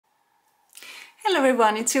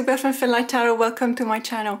everyone, it's Hugo from Light Tarot. Welcome to my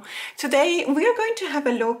channel. Today we are going to have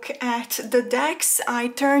a look at the decks I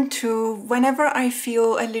turn to whenever I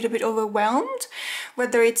feel a little bit overwhelmed,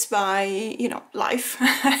 whether it's by, life,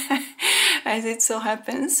 as it so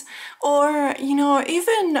happens, or,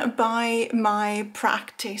 even by my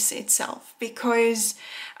practice itself, because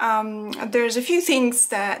there's a few things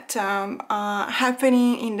that are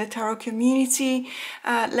happening in the tarot community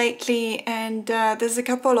lately, and there's a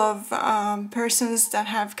couple of persons that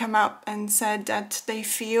have come up and said that they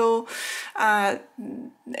feel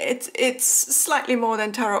it's slightly more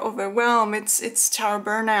than tarot overwhelm. It's tarot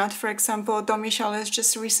burnout. For example, Don Michelle has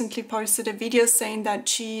just recently posted a video saying that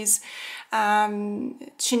she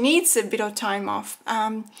needs a bit of time off.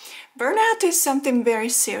 Burnout is something very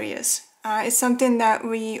serious. It's something that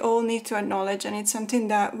we all need to acknowledge, and it's something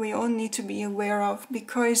that we all need to be aware of,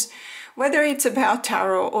 because whether it's about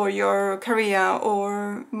tarot or your career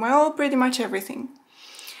or, well, pretty much everything,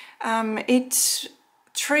 it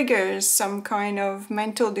triggers some kind of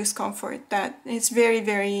mental discomfort that it's very,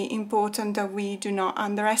 very important that we do not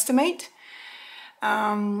underestimate.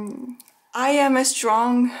 I am a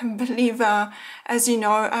strong believer, as you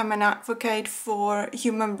know, I'm an advocate for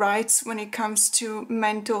human rights when it comes to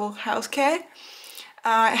mental health care.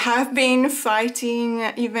 I have been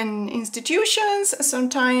fighting even institutions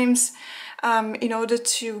sometimes in order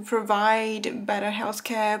to provide better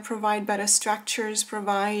healthcare, provide better structures,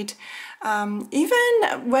 provide even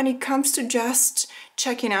when it comes to just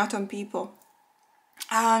checking out on people.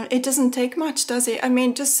 It doesn't take much, does it? I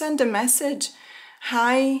mean, just send a message.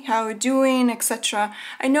 Hi, how are you doing, etc.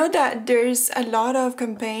 I know that there's a lot of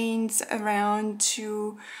campaigns around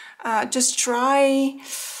to just try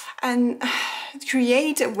and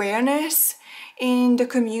create awareness in the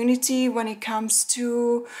community when it comes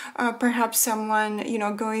to perhaps someone,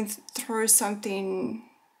 going through something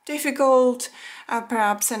difficult,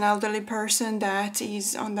 perhaps an elderly person that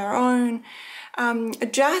is on their own.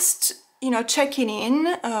 Just checking in,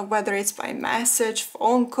 whether it's by message,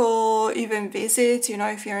 phone call, even visit,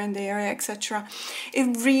 if you're in the area, etc.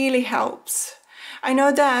 It really helps. I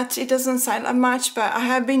know that it doesn't sound like much, but I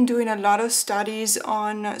have been doing a lot of studies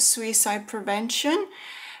on suicide prevention,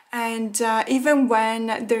 and even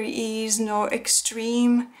when there is no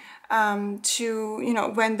extreme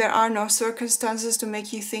when there are no circumstances to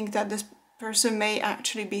make you think that this person may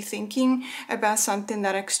actually be thinking about something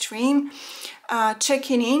that extreme.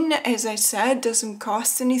 Checking in, as I said, doesn't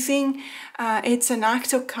cost anything. It's an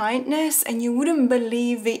act of kindness, and you wouldn't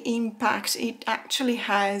believe the impact it actually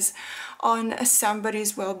has on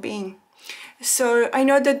somebody's well-being. So I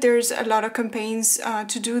know that there's a lot of campaigns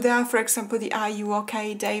to do that. For example, the Are You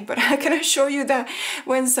Okay Day, but I can assure you that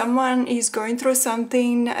when someone is going through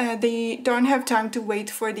something, they don't have time to wait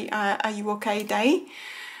for the Are You Okay Day.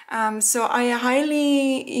 So I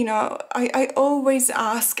highly, I always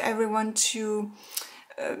ask everyone to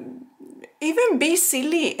even be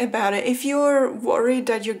silly about it. If you're worried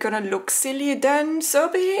that you're gonna look silly, then so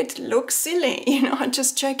be it, look silly,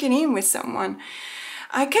 just checking in with someone.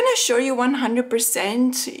 I can assure you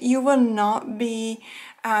 100% you will not be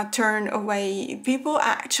turned away. People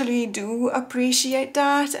actually do appreciate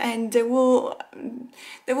that, and they will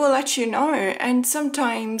let you know. And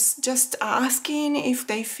sometimes just asking if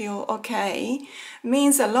they feel okay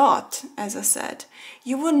means a lot. As I said,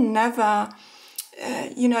 you will never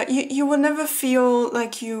you will never feel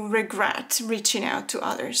like you regret reaching out to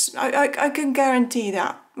others. I can guarantee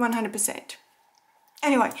that 100%.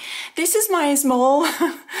 Anyway, this is my small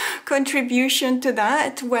contribution to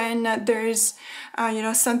that when there's,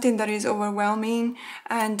 something that is overwhelming.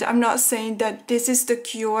 And I'm not saying that this is the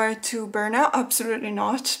cure to burnout, absolutely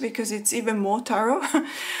not, because it's even more tarot.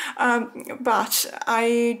 But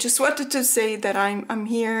I just wanted to say that I'm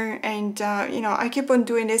here, and, I keep on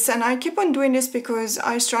doing this. And I keep on doing this because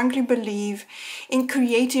I strongly believe in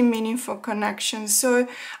creating meaningful connections. So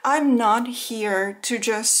I'm not here to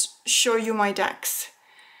just show you my decks.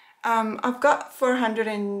 I've got 400,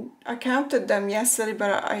 I counted them yesterday,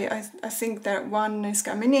 but I think that one is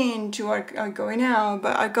coming in, two are going out,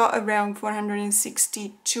 but I got around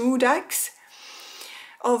 462 decks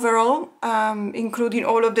overall, including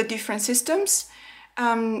all of the different systems.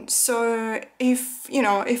 So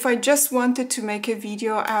if I just wanted to make a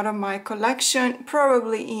video out of my collection,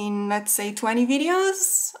 probably in, let's say, 20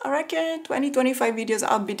 videos, I reckon 20-25 videos,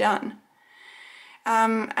 I'll be done.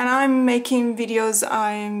 And I'm making videos,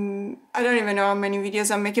 I don't even know how many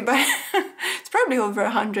videos I'm making, but it's probably over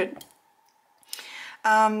 100.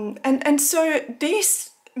 And so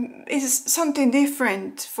this is something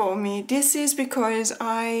different for me. This is because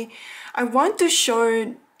I want to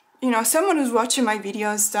show someone who's watching my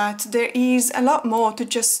videos, that there is a lot more to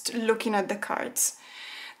just looking at the cards.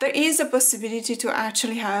 There is a possibility to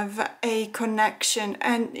actually have a connection,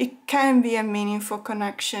 and it can be a meaningful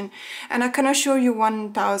connection. And I can assure you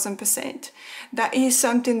 1000%. That is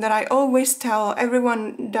something that I always tell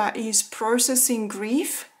everyone that is processing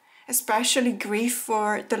grief, especially grief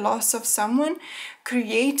for the loss of someone.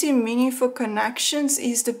 Creating meaningful connections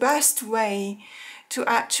is the best way to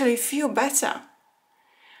actually feel better.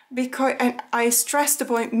 Because, and I stress the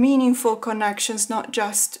point, meaningful connections, not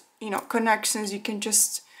just, connections you can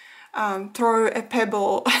just throw a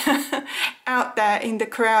pebble out there in the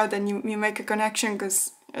crowd and you make a connection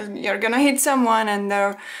because you're gonna hit someone and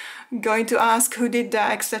they're going to ask who did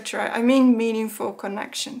that, etc. I mean meaningful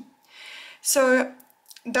connection. So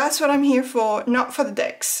that's what I'm here for, not for the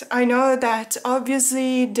decks. I know that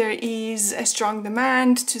obviously there is a strong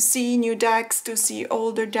demand to see new decks, to see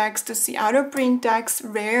older decks, to see out of print decks,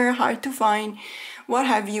 rare, hard to find, what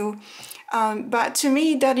have you. But to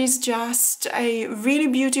me, that is just a really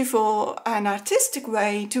beautiful and artistic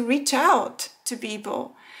way to reach out to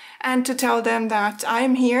people and to tell them that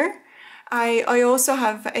I'm here. I also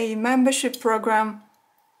have a membership program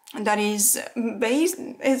that is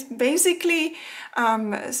basically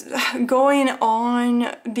going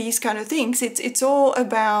on these kind of things. It's all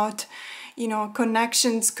about,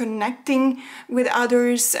 connections, connecting with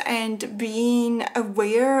others and being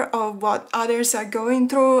aware of what others are going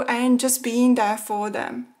through and just being there for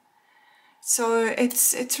them. So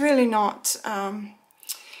it's really not,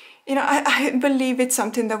 I believe it's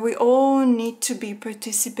something that we all need to be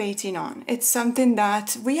participating on. It's something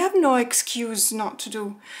that we have no excuse not to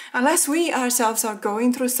do. Unless we ourselves are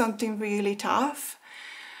going through something really tough,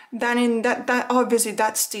 then in that obviously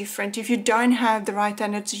that's different. If you don't have the right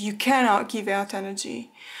energy, you cannot give out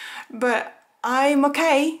energy. But I'm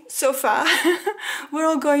okay so far. We're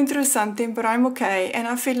all going through something, but I'm okay. And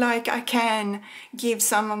I feel like I can give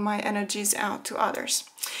some of my energies out to others.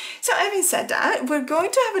 So having said that, we're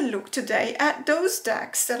going to have a look today at those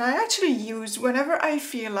decks that I actually use whenever I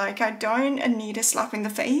feel like I don't need a slap in the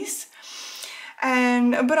face.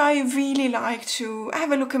 But I really like to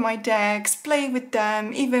have a look at my decks, play with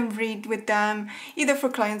them, even read with them, either for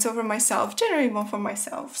clients or for myself, generally more for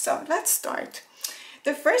myself. So let's start.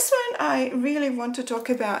 The first one I really want to talk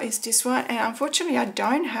about is this one, and unfortunately I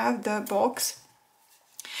don't have the box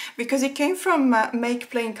because it came from Make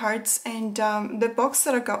Playing Cards, and the box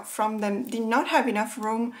that I got from them did not have enough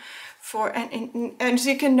room for, and as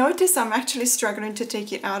you can notice, I'm actually struggling to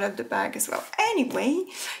take it out of the bag as well. Anyway,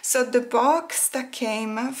 so the box that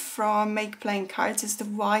came from Make Playing Cards is the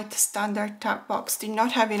white standard type box. Did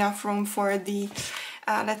not have enough room for the,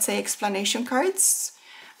 let's say, explanation cards.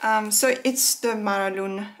 So it's the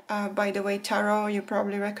Maralun, by the way, tarot. You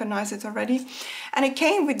probably recognize it already. And it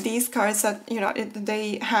came with these cards that,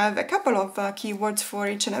 they have a couple of keywords for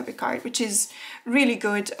each and every card, which is really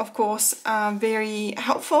good, of course, very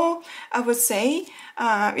helpful, I would say.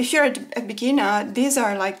 If you're a beginner, these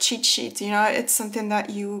are like cheat sheets, it's something that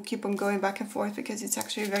you keep on going back and forth because it's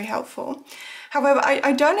actually very helpful. However,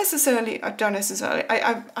 I don't necessarily,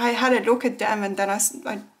 I had a look at them and then I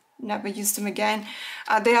never used them again.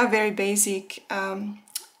 They are very basic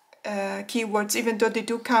keywords, even though they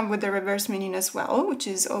do come with the reverse meaning as well, which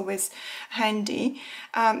is always handy.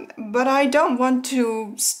 But I don't want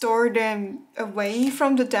to store them away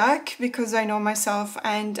from the deck because I know myself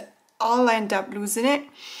and I'll end up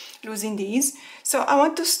losing these. So I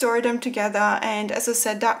want to store them together, and as I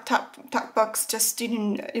said, that top box just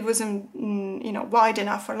it wasn't wide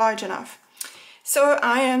enough or large enough. So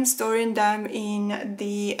I am storing them in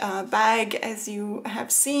the bag, as you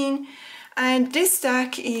have seen, and this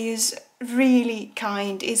deck is really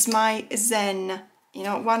kind. It's my Zen,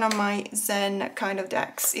 one of my Zen kind of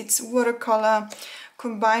decks. It's watercolor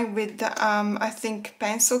combined with I think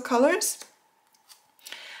pencil colors,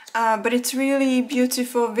 but it's really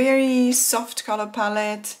beautiful, very soft color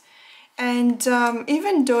palette. And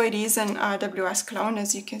even though it is an RWS clone,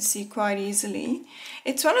 as you can see quite easily,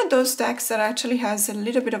 it's one of those decks that actually has a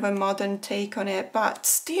little bit of a modern take on it, but it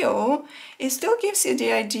still gives you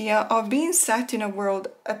the idea of being set in a world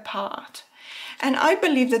apart. And I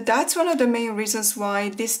believe that that's one of the main reasons why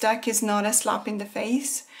this deck is not a slap in the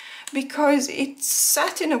face, because it's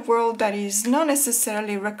set in a world that is not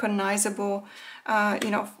necessarily recognizable,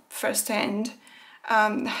 firsthand.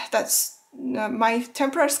 That's my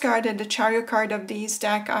Temperance card and the Chariot card of this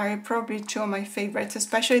deck are probably two of my favorites,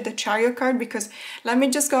 especially the Chariot card, because let me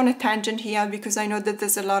just go on a tangent here, because I know that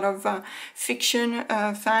there's a lot of fiction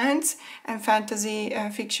fans and fantasy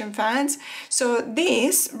fiction fans. So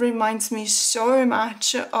this reminds me so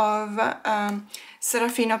much of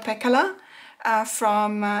Serafina Pekkala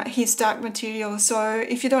from his Dark Material. So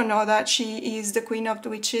if you don't know that, she is the Queen of the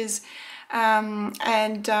Witches,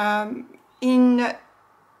 in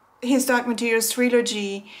his Dark Materials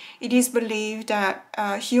trilogy, it is believed that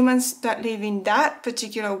humans that live in that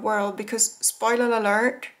particular world, because spoiler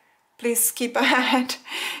alert, please skip ahead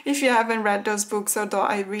if you haven't read those books, although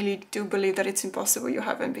I really do believe that it's impossible you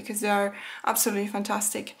haven't, because they are absolutely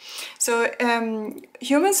fantastic. So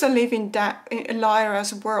humans that live in that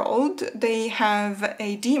Lyra's world, they have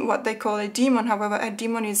a what they call a demon. However, a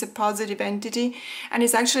demon is a positive entity and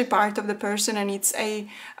is actually part of the person, and it's a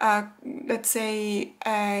let's say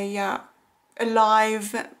a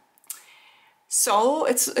alive soul.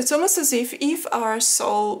 It's almost as if our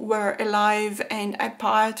soul were alive and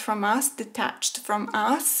apart from us, detached from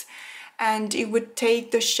us, and it would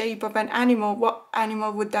take the shape of an animal. What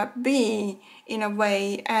animal would that be, in a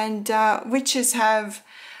way? And witches have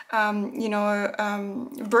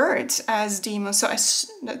birds as demons, so as,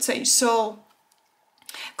 let's say, soul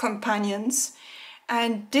companions.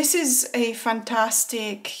 And this is a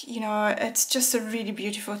fantastic, it's just a really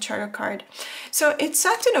beautiful tarot card. So it's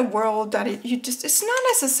set in a world that it's not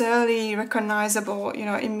necessarily recognizable,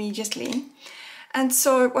 immediately. And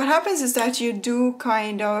so what happens is that you do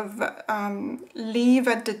kind of leave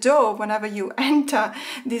at the door whenever you enter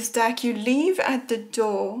this deck. You leave at the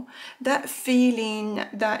door that feeling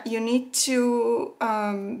that you need to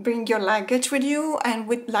bring your luggage with you. And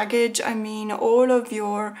with luggage, I mean all of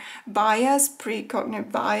your bias,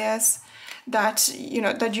 precognitive bias that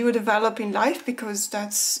you develop in life, because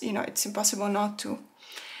that's, it's impossible not to.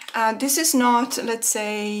 This is not, let's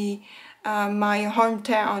say, my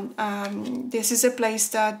hometown. This is a place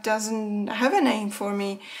that doesn't have a name for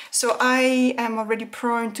me, so I am already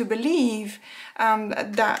prone to believe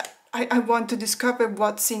that I want to discover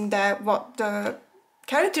what's in there, what the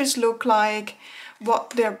characters look like,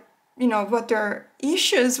 what their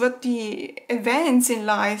issues, what the events in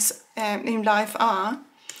life are,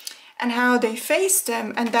 and how they face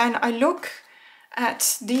them. And then I look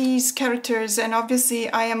at these characters, and obviously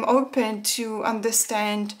I am open to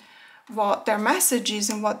understand what their message is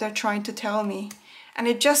and what they're trying to tell me. And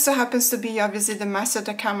it just so happens to be obviously the message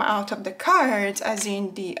that come out of the cards, as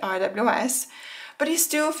in the RWS, but it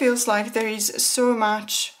still feels like there is so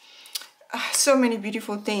much, so many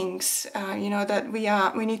beautiful things,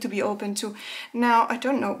 that we need to be open to. Now, I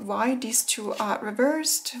don't know why these two are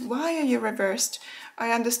reversed. Why are you reversed?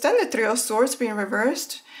 I understand the Three of Swords being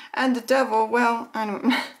reversed, and the Devil, well, I don't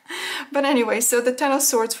know. But anyway, so the Ten of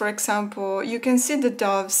Swords, for example, you can see the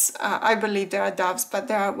doves. I believe there are doves, but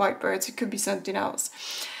there are white birds. It could be something else.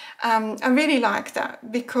 I really like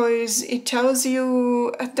that, because it tells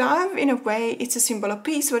you a dove, in a way, it's a symbol of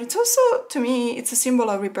peace, but it's also, to me, it's a symbol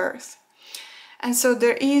of rebirth. And so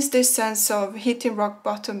there is this sense of hitting rock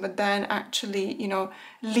bottom, but then actually,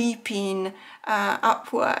 leaping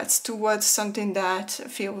upwards towards something that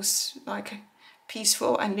feels like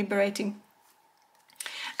peaceful and liberating.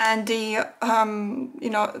 And the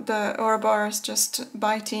the Ouroboros just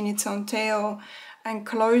biting its own tail and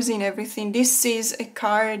closing everything. This is a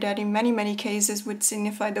card that in many cases would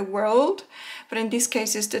signify the world, but in this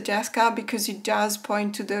case it's the Death card, because it does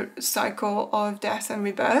point to the cycle of death and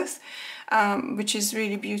rebirth, which is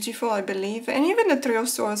really beautiful, I believe. And even the Three of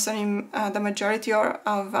Swords, and the majority of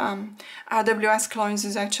RWS clones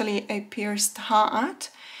is actually a pierced heart.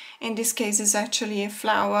 In this case, it's actually a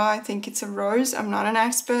flower. I think it's a rose. I'm not an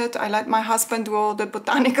expert. I let my husband do all the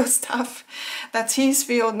botanical stuff. That's his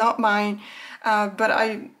field, not mine. But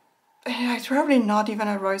it's probably not even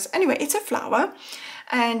a rose. Anyway, it's a flower.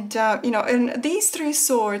 And, and these three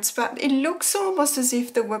swords, but it looks almost as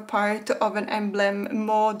if they were part of an emblem,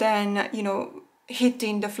 more than,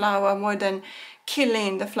 hitting the flower, more than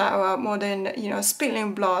killing the flower, more than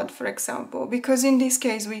spilling blood, for example, because in this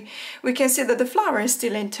case we can see that the flower is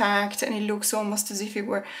still intact, and it looks almost as if it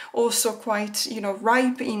were also quite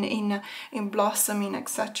ripe in blossoming,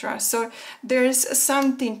 etc. So there's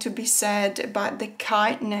something to be said about the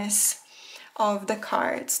kindness of the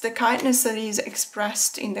cards, the kindness that is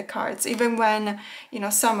expressed in the cards, even when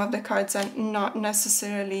some of the cards are not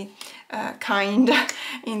necessarily kind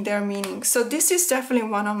in their meaning. So this is definitely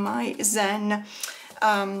one of my Zen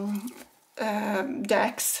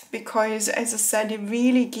decks, because, as I said, it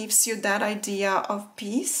really gives you that idea of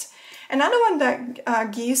peace. Another one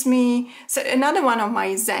that gives me, so another one of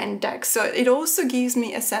my Zen decks, so it also gives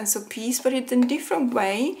me a sense of peace, but it's in a different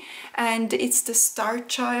way, and it's the Star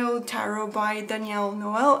Child Tarot by Danielle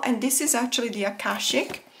Noel, and this is actually the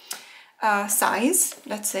Akashic size,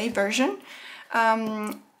 let's say, version.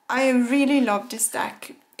 I really love this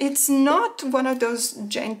deck. it's not one of those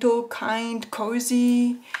gentle, kind,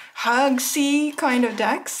 cozy, hugsy kind of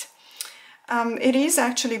decks. It is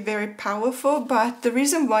actually very powerful, but the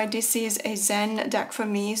reason why this is a Zen deck for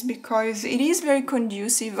me is because it is very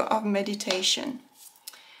conducive of meditation.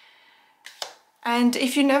 And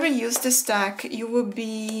if you never use this deck, you will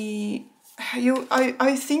be,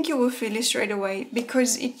 I think you will feel it straight away,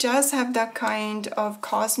 because it does have that kind of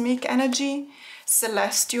cosmic energy,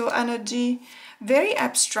 celestial energy, very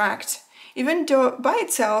abstract. Even though by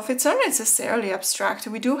itself, it's not necessarily abstract.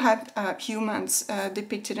 We do have humans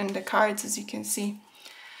depicted in the cards, as you can see.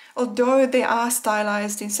 Although they are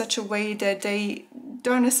stylized in such a way that they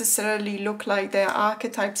don't necessarily look like they're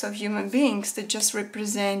archetypes of human beings, they just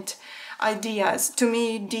represent ideas. To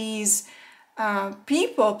me, these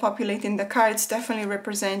people populating the cards definitely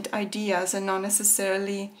represent ideas and not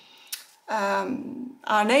necessarily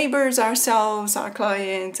our neighbors, ourselves, our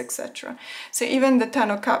clients, etc. So even the Ten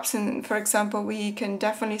of Cups, and for example, we can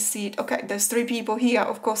definitely see it. Okay, there's 3 people here,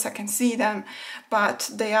 of course I can see them, but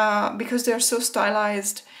they are, because they're so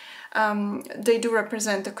stylized, they do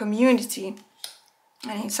represent the community.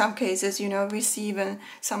 And in some cases, you know, we see even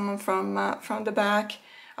someone from the back,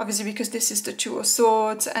 obviously because this is the Two of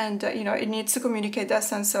Swords, and you know, it needs to communicate that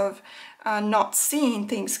sense of not seeing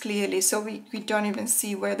things clearly, so we don't even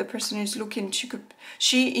see where the person is looking.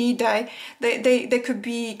 They could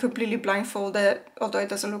be completely blindfolded, although it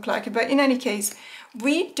doesn't look like it. But in any case,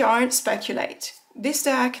 we don't speculate. This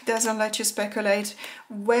deck doesn't let you speculate,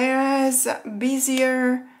 whereas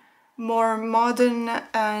busier, more modern,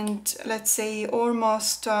 and let's say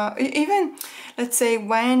almost even, let's say,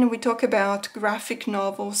 when we talk about graphic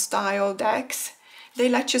novel style decks, they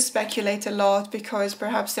let you speculate a lot because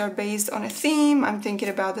perhaps they're based on a theme. I'm thinking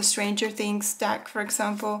about the Stranger Things deck, for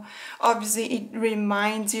example. Obviously, it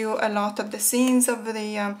reminds you a lot of the scenes of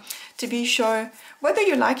the TV show. Whether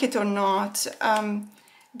you like it or not,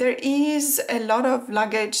 there is a lot of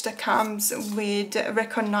luggage that comes with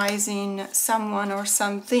recognizing someone or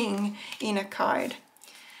something in a card.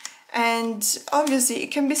 And obviously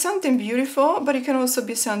it can be something beautiful, but it can also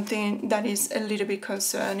be something that is a little bit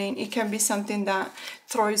concerning. It can be something that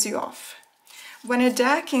throws you off. When a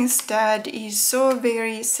deck instead is so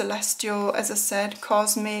very celestial, as I said,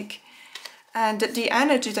 cosmic, and the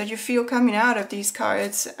energy that you feel coming out of these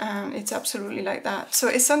cards, it's absolutely like that. So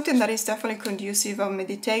it's something that is definitely conducive of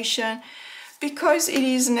meditation, because it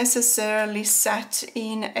is necessarily set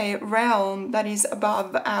in a realm that is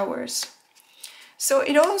above ours. So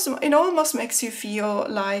it almost makes you feel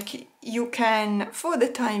like you can, for the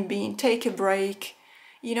time being, take a break,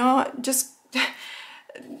 you know, just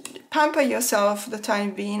pamper yourself for the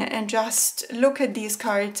time being and just look at these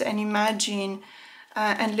cards and imagine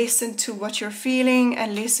and listen to what you're feeling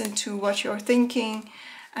and listen to what you're thinking,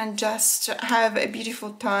 and just have a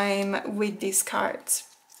beautiful time with these cards.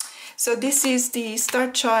 So this is the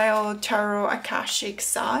Star Child Tarot Akashic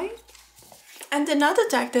side. And another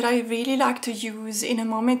deck that I really like to use in a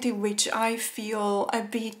moment in which I feel a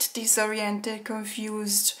bit disoriented,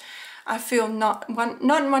 confused, I feel not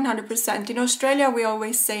 100%. In Australia, we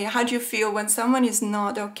always say, how do you feel when someone is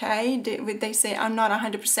not okay? They say, I'm not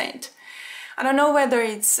 100%. I don't know whether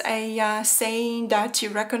it's a saying that you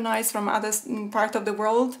recognize from other part of the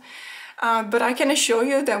world, but I can assure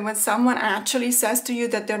you that when someone actually says to you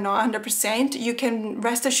that they're not 100%, you can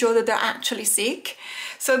rest assured that they're actually sick.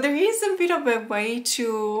 So there is a bit of a way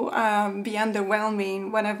to be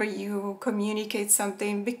underwhelming whenever you communicate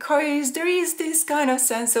something, because there is this kind of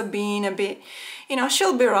sense of being a bit, you know,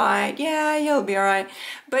 she'll be right, yeah, you'll be right,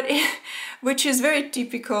 but which is very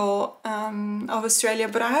typical of Australia.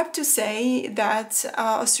 But I have to say that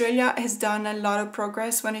Australia has done a lot of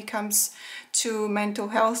progress when it comes to mental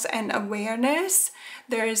health and awareness.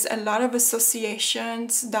 There's a lot of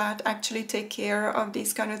associations that actually take care of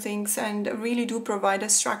these kind of things and really do provide a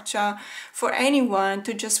structure for anyone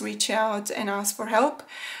to just reach out and ask for help.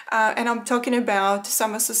 And I'm talking about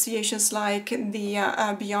some associations like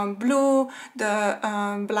the Beyond Blue, the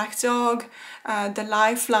Black Dog, the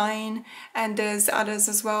Lifeline, and there's others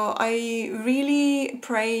as well. I really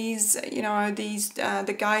praise, you know, these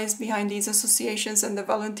the guys behind these associations and the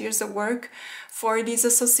volunteers that work for these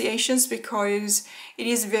associations, because it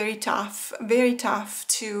is very tough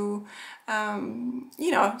to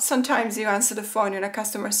you know, sometimes you answer the phone in a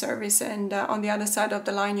customer service and on the other side of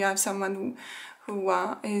the line you have someone who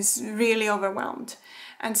is really overwhelmed.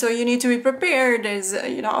 And so you need to be prepared. There's,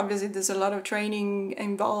 you know, obviously there's a lot of training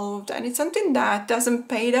involved, and it's something that doesn't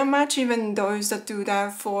pay that much. Even those that do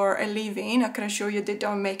that for a living, I can assure you they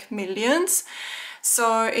don't make millions.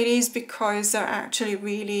 So it is because they're actually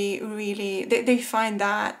really, they find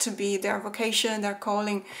that to be their vocation, their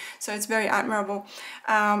calling. So it's very admirable,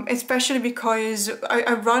 especially because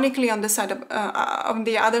ironically on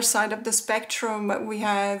the other side of the spectrum, we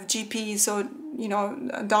have GPs, so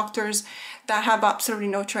doctors that have absolutely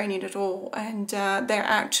no training at all, and they're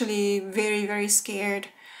actually very scared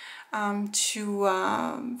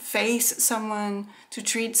to face someone, to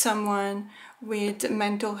treat someone with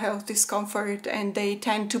mental health discomfort, and they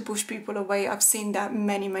tend to push people away. I've seen that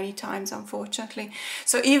many times, unfortunately.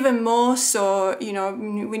 So even more so,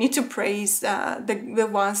 we need to praise the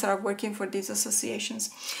ones that are working for these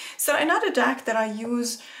associations. So another deck that I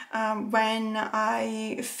use when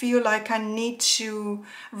I feel like I need to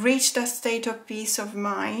reach that state of peace of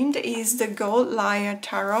mind is the Gold Liar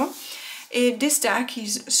Tarot. This deck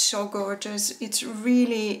is so gorgeous. It's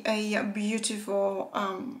really a beautiful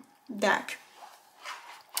deck.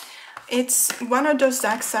 It's one of those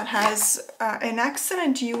decks that has an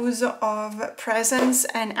excellent use of presence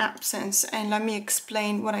and absence, and let me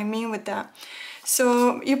explain what I mean with that.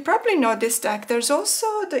 So you probably know this deck. There's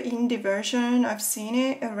also the indie version. I've seen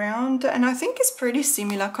it around, and I think it's pretty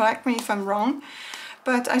similar. Correct me if I'm wrong,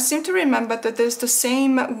 but I seem to remember that there's the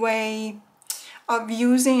same way of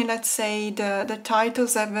using, let's say, the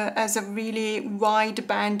titles as a really wide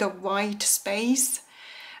band of white space,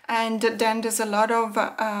 and then there's a lot of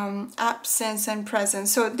absence and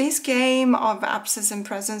presence. So this game of absence and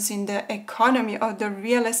presence in the economy of the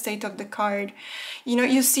real estate of the card,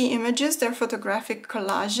 you see images, they're photographic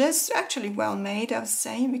collages, actually well made, I would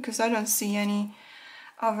say, because I don't see any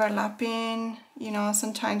overlapping,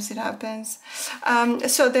 sometimes it happens.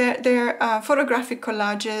 So they're photographic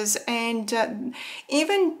collages, and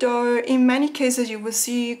even though in many cases you will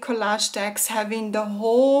see collage decks having the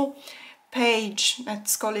whole page,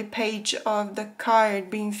 let's call it page of the card,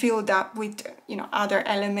 being filled up with other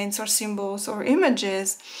elements or symbols or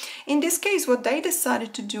images. In this case, what they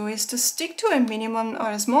decided to do is to stick to a minimum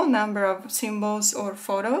or a small number of symbols or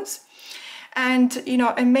photos, and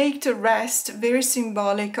and make the rest very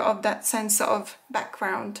symbolic of that sense of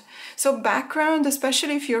background. So background,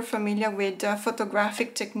 especially if you're familiar with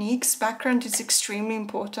photographic techniques, background is extremely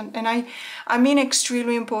important, and I mean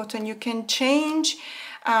extremely important. You can change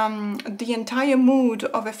the entire mood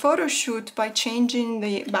of a photo shoot by changing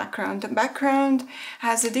the background. The background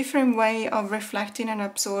has a different way of reflecting and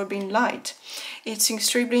absorbing light. It's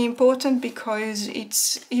extremely important because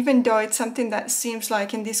even though it's something that seems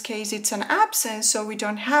like in this case it's an absence, so we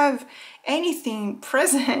don't have anything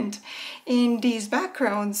present in these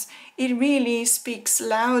backgrounds, it really speaks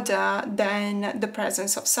louder than the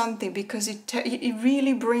presence of something, because it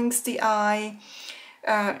really brings the eye,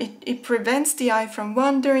 it prevents the eye from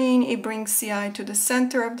wandering, it brings the eye to the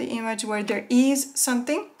center of the image where there is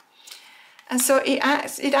something. And so it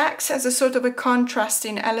acts as a sort of a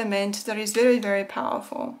contrasting element that is very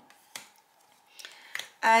powerful.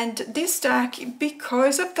 And this deck,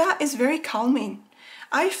 because of that, is very calming.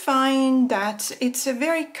 I find that it's a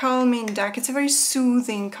very calming deck. It's a very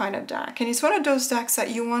soothing kind of deck, and it's one of those decks that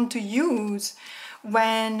you want to use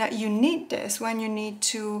when you need this, when you need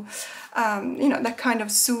to, that kind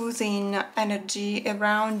of soothing energy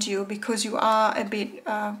around you, because you are a bit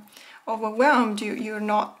overwhelmed. You're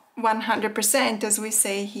not 100%, as we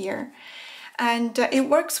say here. And it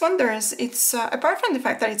works wonders. It's apart from the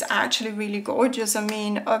fact that it's actually really gorgeous. I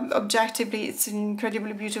mean, objectively, it's an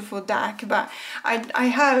incredibly beautiful deck. But I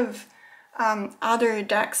have other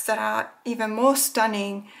decks that are even more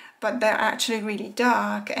stunning, but they're actually really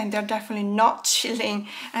dark, and they're definitely not chilling,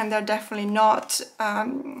 and they're definitely not,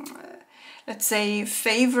 let's say,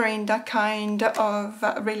 favoring that kind of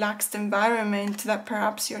relaxed environment that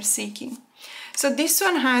perhaps you're seeking. So this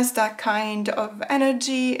one has that kind of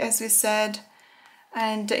energy, as we said,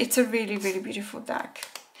 and it's a really beautiful deck.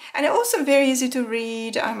 And also very easy to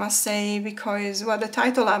read, I must say, because, well, the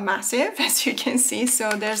titles are massive, as you can see,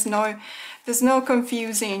 so there's no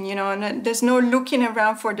confusing, and there's no looking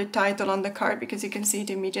around for the title on the card, because you can see it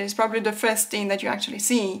immediately. It's probably the first thing that you actually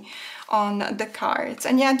see on the cards,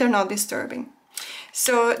 and yet they're not disturbing.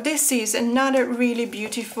 So this is another really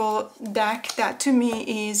beautiful deck that to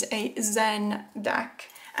me is a Zen deck,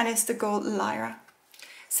 and it's the Gold Lyra.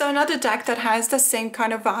 So another deck that has the same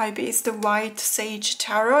kind of vibe is the White Sage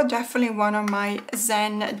Tarot, definitely one of my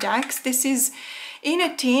Zen decks. This is in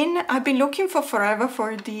a tin. I've been looking for forever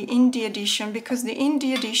for the indie edition, because the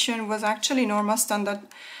indie edition was actually normal standard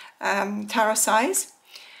tarot size.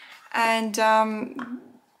 And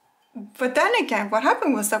but then again, what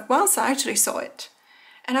happened was that once I actually saw it,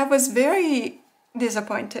 and I was very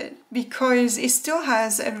disappointed, because it still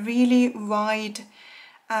has a really wide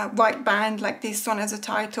white band like this one as a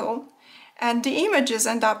title. And the images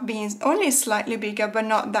end up being only slightly bigger, but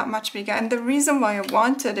not that much bigger. And the reason why I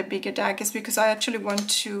wanted a bigger deck is because I actually want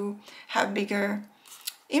to have bigger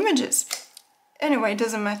images. Anyway, it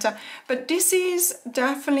doesn't matter. But this is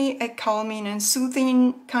definitely a calming and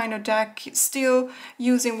soothing kind of deck, still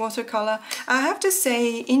using watercolor. I have to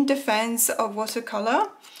say, in defense of watercolor,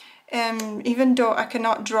 even though I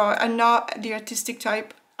cannot draw, I'm not the artistic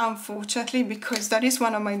type, unfortunately, because that is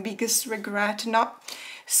one of my biggest regrets, not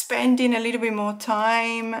spending a little bit more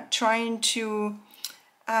time trying to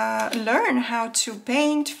learn how to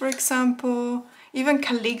paint, for example. Even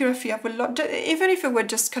calligraphy, I would love to, even if it were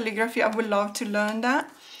just calligraphy, I would love to learn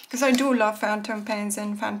that, because I do love fountain pens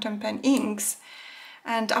and fountain pen inks.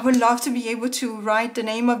 And I would love to be able to write the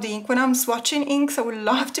name of the ink. When I'm swatching inks, I would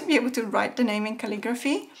love to be able to write the name in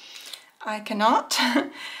calligraphy. I cannot.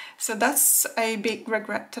 So that's a big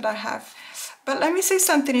regret that I have. But let me say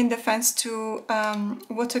something in defense to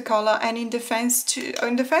watercolor, and in defense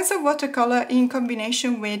of watercolor in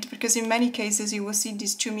combination with, because in many cases you will see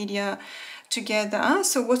these two media together.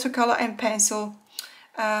 So watercolor and pencil,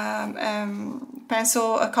 a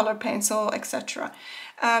color pencil, etc.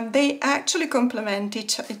 They actually complement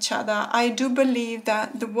each other. I do believe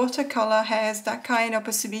that the watercolor has that kind of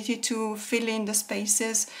possibility to fill in the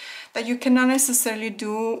spaces that you cannot necessarily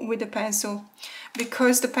do with the pencil,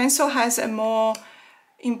 because the pencil has a more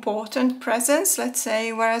important presence, let's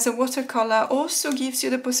say, whereas a watercolor also gives you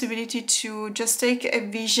the possibility to just take a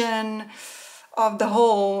vision of the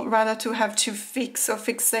whole, rather to have to fix or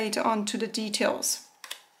fixate onto the details.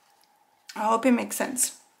 I hope it makes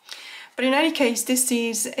sense. But in any case, this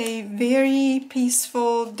is a very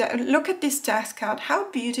peaceful, look at this death card, how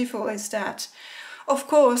beautiful is that? Of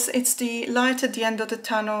course, it's the light at the end of the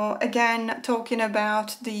tunnel, again talking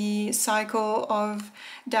about the cycle of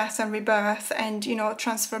death and rebirth, and, you know,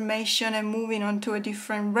 transformation and moving on to a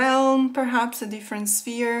different realm, perhaps a different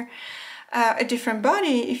sphere, a different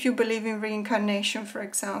body, if you believe in reincarnation, for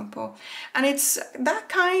example. And it's that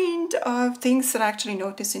kind of things that I actually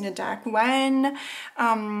notice in a deck when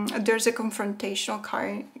there's a confrontational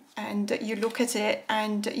card and you look at it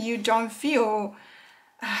and you don't feel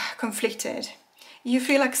conflicted. You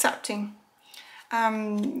feel accepting.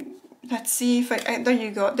 Let's see if there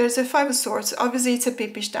you go. There's a Five of Swords. Obviously, it's a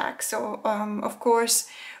Pippish deck. So, of course,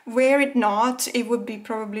 were it not, it would be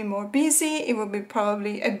probably more busy. It would be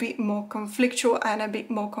probably a bit more conflictual and a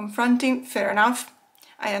bit more confronting. Fair enough.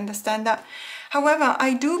 I understand that. However,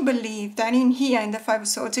 I do believe that in here, in the Five of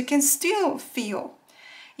Swords, you can still feel,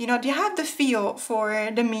 you know, you have the feel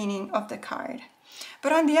for the meaning of the card.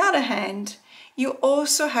 But on the other hand, you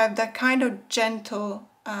also have that kind of gentle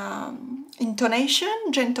intonation,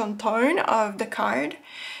 gentle tone of the card.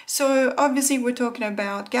 So obviously we're talking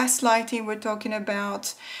about gaslighting, we're talking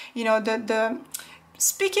about, you know, the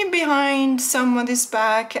speaking behind someone's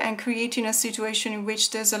back and creating a situation in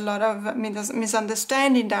which there's a lot of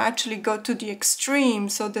misunderstanding that actually go to the extreme.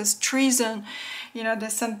 So there's treason, you know,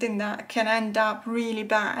 there's something that can end up really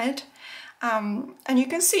bad. And you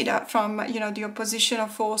can see that from, you know, the opposition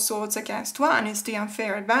of 4 swords against 1 is the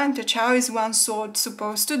unfair advantage. How is 1 sword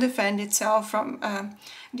supposed to defend itself from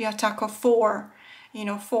the attack of 4, you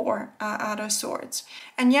know, 4 other swords?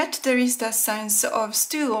 And yet there is that sense of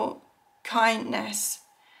still kindness,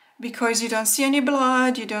 because you don't see any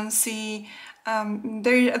blood, you don't see,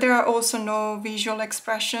 there are also no visual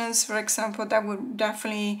expressions, for example, that would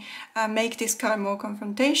definitely make this card more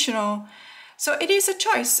confrontational. So it is a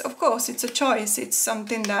choice, of course, it's a choice. It's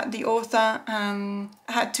something that the author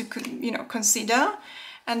had to, you know, consider,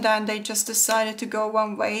 and then they just decided to go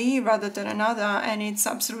one way rather than another, and it's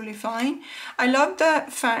absolutely fine. I love the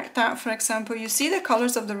fact that, for example, you see the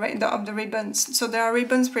colors of the ribbons. So there are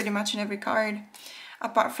ribbons pretty much in every card,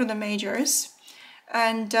 apart from the majors.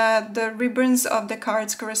 And the ribbons of the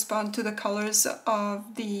cards correspond to the colors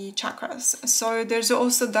of the chakras. So there's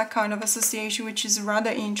also that kind of association, which is rather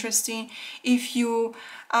interesting. If you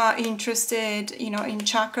are interested, you know, in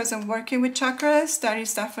chakras and working with chakras, that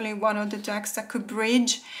is definitely one of the decks that could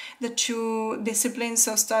bridge the two disciplines,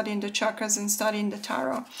 so studying the chakras and studying the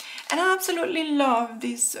tarot. And I absolutely love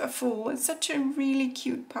this Fool. It's such a really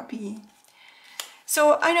cute puppy.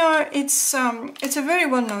 So I know it's a very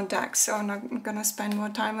well-known deck, so I'm not gonna spend more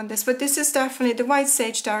time on this, but this is definitely, the White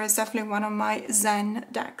Sage Tarot is definitely one of my Zen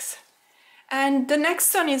decks. And the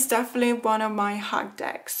next one is definitely one of my Hug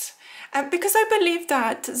decks. Because I believe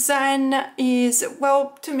that Zen is,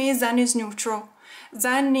 well, to me Zen is neutral.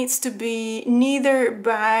 Zen needs to be neither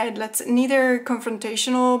bad, neither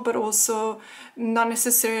confrontational, but also not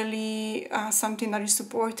necessarily something that is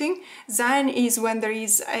supporting. Zen is when there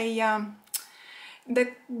is a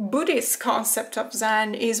the Buddhist concept of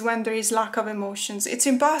Zen is when there is lack of emotions. It's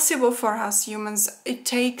impossible for us humans. It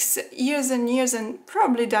takes years and years and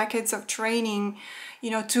probably decades of training,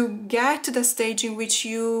 to get to the stage in which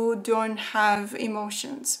you don't have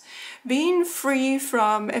emotions. Being free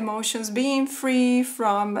from emotions, being free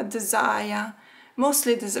from desire,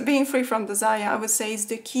 being free from desire, I would say, is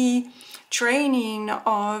the key training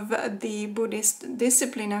of the Buddhist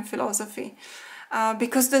discipline and philosophy.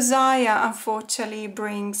 Because desire, unfortunately,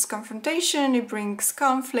 brings confrontation, it brings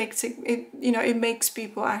conflict, it makes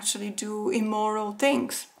people actually do immoral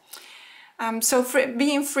things. So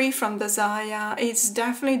being free from desire is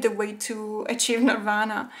definitely the way to achieve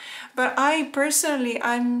nirvana. But I personally,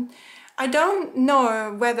 I don't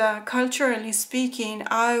know whether, culturally speaking,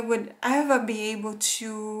 I would ever be able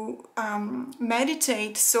to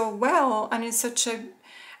meditate so well and in such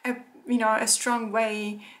a strong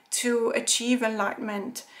way to achieve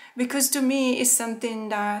enlightenment, because to me it's something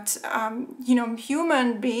that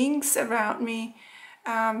human beings around me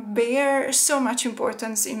bear so much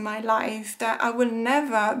importance in my life that I will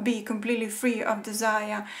never be completely free of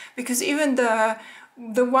desire, because even the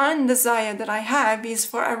one desire that I have is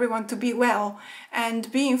for everyone to be well,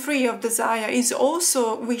 and being free of desire is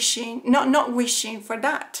also wishing, not wishing for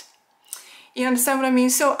that. You understand what I mean?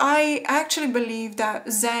 So I actually believe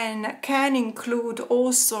that Zen can include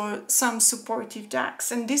also some supportive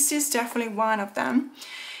decks, and this is definitely one of them.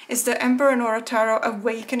 It's the Emperor Nora Tarot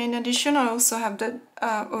Awakening edition. I also have the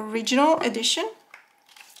original edition,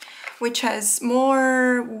 which has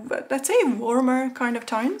more, let's say, warmer kind of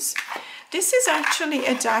tones. This is actually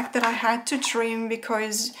a deck that I had to trim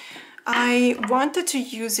because I wanted to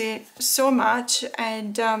use it so much,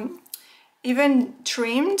 and even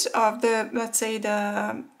trimmed of the, let's say,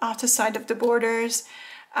 the outer side of the borders,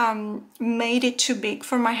 made it too big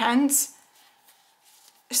for my hands.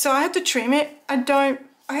 So I had to trim it. I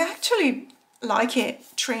actually like it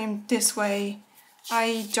trimmed this way.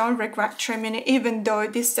 I don't regret trimming it, even though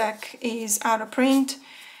this deck is out of print.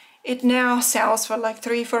 It now sells for like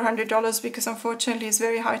 $300-400 because unfortunately it's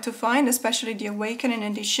very hard to find, especially the Awakening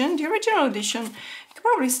edition. The original edition, you can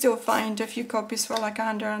probably still find a few copies for like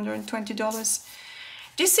 $100-120.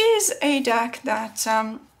 This is a deck that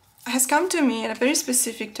has come to me at a very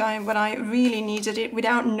specific time when I really needed it,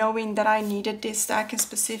 without knowing that I needed this deck in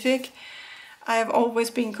specific. I have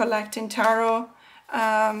always been collecting tarot,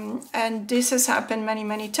 and this has happened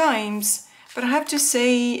many times. But I have to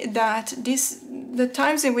say that the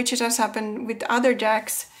times in which it has happened with other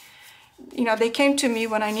decks, they came to me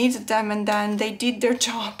when I needed them, and then they did their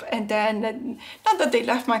job, and then, not that they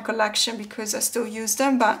left my collection because I still use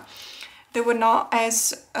them, but they were not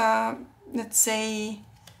as, let's say,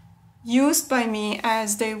 used by me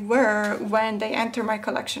as they were when they entered my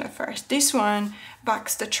collection at first. This one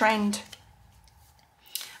bucks the trend.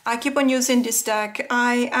 I keep on using this deck.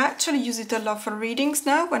 I actually use it a lot for readings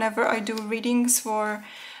now. Whenever I do readings for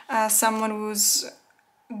someone who's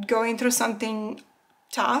going through something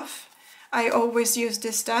tough, I always use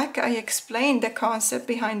this deck. I explain the concept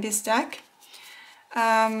behind this deck.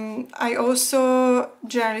 I also,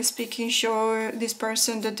 generally speaking, show this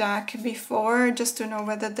person the deck before, just to know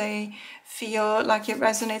whether they feel like it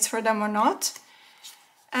resonates for them or not.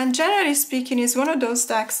 And generally speaking, it's one of those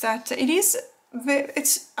decks that it's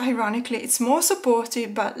ironically, it's more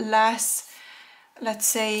supportive but less, let's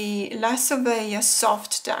say, less of a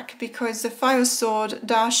soft deck, because the Fire Sword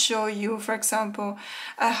does show you, for example,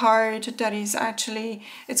 a heart that is actually,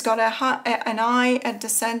 it's got an eye at the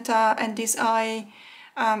center, and this eye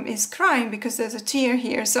is crying because there's a tear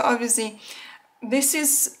here. So obviously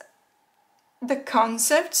the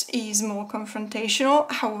concept is more confrontational.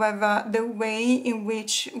 However, the way in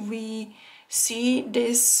which we see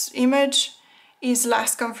this image is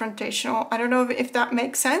less confrontational. I don't know if that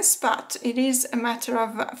makes sense, but it is a matter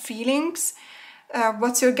of feelings.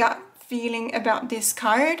 What's your gut feeling about this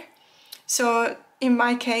card? So in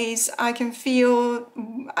my case, I can feel,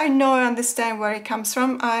 I understand where it comes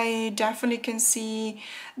from. I definitely can see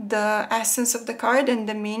the essence of the card and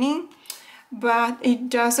the meaning, but it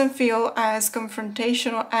doesn't feel as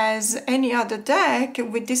confrontational as any other deck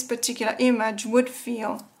with this particular image would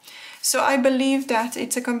feel. So I believe that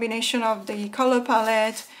it's a combination of the color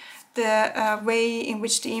palette, the way in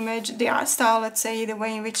which the image, the art style, let's say, the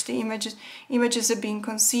way in which the images are being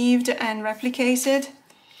conceived and replicated.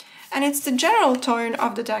 And it's the general tone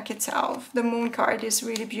of the deck itself. The moon card is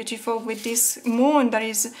really beautiful with this moon that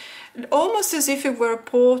is almost as if it were a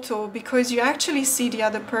portal, because you actually see the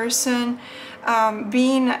other person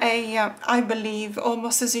being I believe,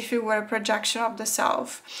 almost as if it were a projection of the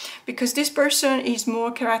self, because this person is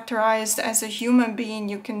more characterized as a human being.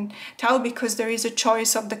 You can tell because there is a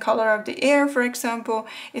choice of the color of the hair, for example.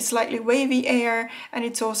 It's slightly wavy hair, and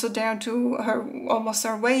it's also down to her, almost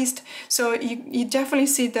her waist. So you definitely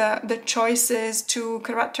see the choices to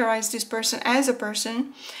characterize this person as a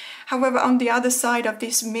person. However, on the other side of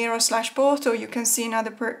this mirror slash portal, you can see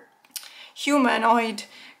another humanoid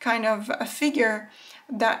kind of a figure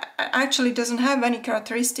that actually doesn't have any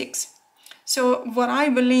characteristics. So what I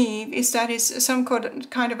believe is that it's some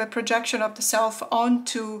kind of a projection of the self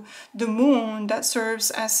onto the moon that serves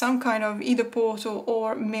as some kind of either portal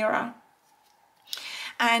or mirror.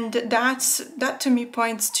 And that to me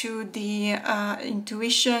points to the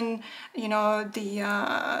intuition, you know, the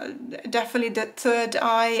definitely the third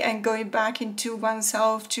eye, and going back into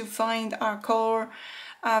oneself to find our core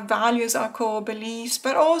values, our core beliefs,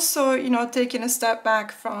 but also, you know, taking a step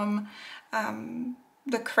back from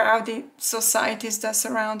the crowded societies that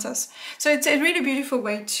surrounds us. So it's a really beautiful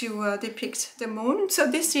way to depict the moon. So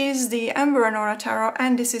this is the Amber and Aura Tarot,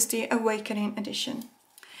 and this is the Awakening edition.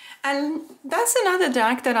 And that's another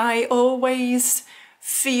deck that I always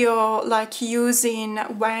feel like using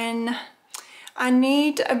when I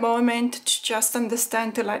need a moment to just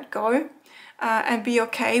understand, to let go and be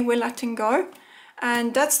okay with letting go.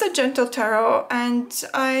 And that's the Gentle Tarot, and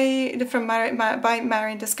by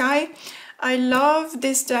Mary in the Sky. I love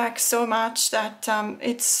this deck so much that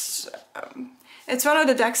it's one of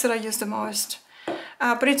the decks that I use the most.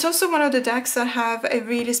 But it's also one of the decks that have a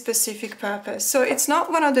really specific purpose. So it's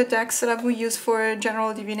not one of the decks that I will use for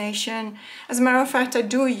general divination. As a matter of fact, I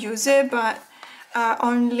do use it, but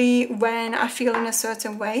only when I feel in a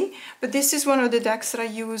certain way. But this is one of the decks that I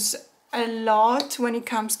use a lot when it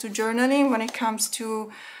comes to journaling, when it comes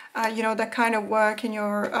to, you know, that kind of work in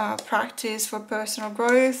your practice for personal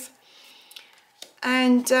growth.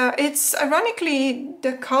 And it's ironically,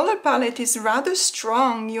 the color palette is rather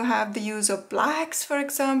strong. You have the use of blacks, for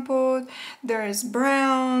example, there's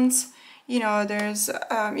browns, you know, there's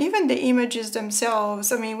even the images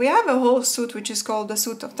themselves. I mean, we have a whole suit which is called the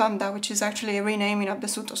Suit of Thunder, which is actually a renaming of the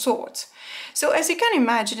Suit of Swords. So as you can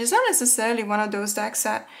imagine, it's not necessarily one of those decks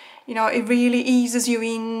that, you know, it really eases you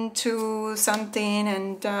into something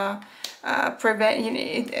and prevent, you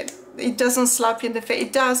know, it doesn't slap you in the face.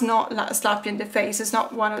 It does not slap you in the face. It's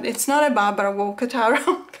not a Barbara Walker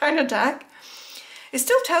Tarot kind of deck. It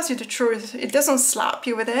still tells you the truth. It doesn't slap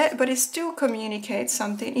you with it, but it still communicates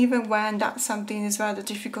something, even when that something is rather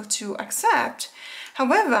difficult to accept.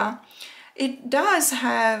 However, it does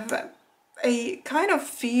have a kind of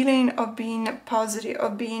feeling of being positive,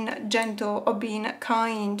 of being gentle, of being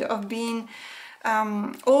kind, of being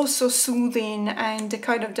also soothing, and the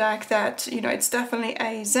kind of deck that, you know, it's definitely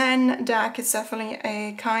a Zen deck, it's definitely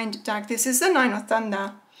a kind deck. This is the Nine of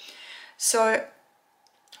Thunder. So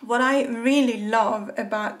what I really love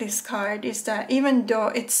about this card is that even though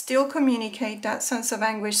it still communicates that sense of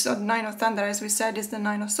anguish, so the Nine of Thunder, as we said, is the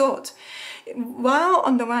Nine of Swords, while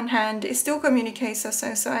on the one hand it still communicates a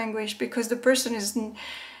sense of anguish because the person is,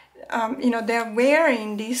 you know, they're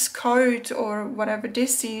wearing this coat or whatever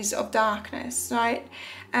this is of darkness, right?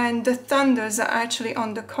 And the thunders are actually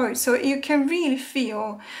on the coat. So you can really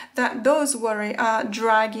feel that those worries are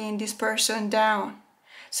dragging this person down.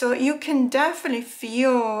 So you can definitely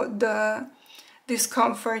feel the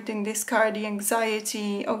discomfort in this card, the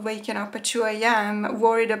anxiety of waking up at 2 a.m.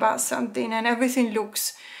 worried about something, and everything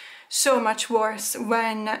looks so much worse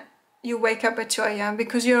when you wake up at 2 a.m.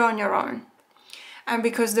 because you're on your own. And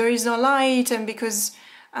because there is no light, and because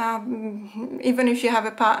even if you have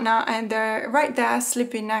a partner and they're right there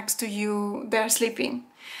sleeping next to you, they're sleeping.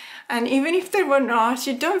 And even if they were not,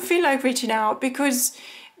 you don't feel like reaching out because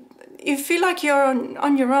you feel like you're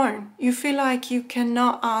on your own. You feel like you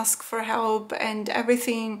cannot ask for help and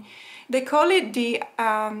everything. They call it the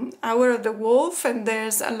Hour of the Wolf, and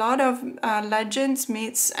there's a lot of legends,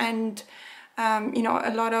 myths, and you know,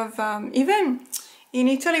 a lot of even in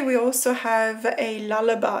Italy we also have a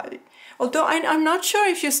lullaby. Although I'm not sure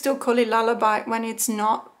if you still call it lullaby when it's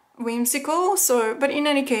not whimsical. So, but in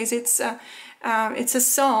any case, it's a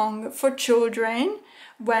song for children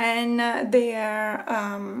when they're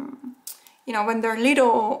you know, when they're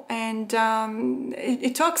little, and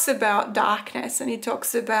it talks about darkness, and it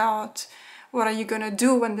talks about what are you gonna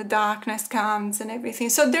do when the darkness comes and everything.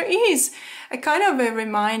 So there is a kind of a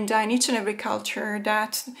reminder in each and every culture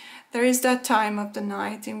that there is that time of the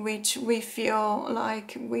night in which we feel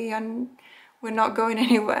like we're not going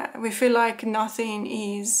anywhere. We feel like nothing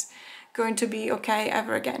is going to be okay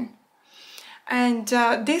ever again. And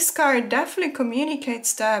this card definitely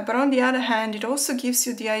communicates that, but on the other hand, it also gives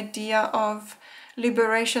you the idea of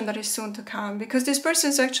liberation that is soon to come, because this person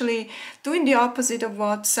is actually doing the opposite of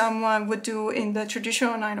what someone would do in the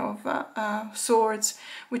traditional Nine of Swords,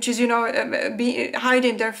 which is, you know,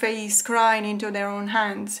 hiding their face, crying into their own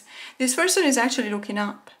hands. This person is actually looking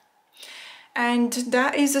up. And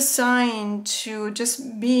that is a sign to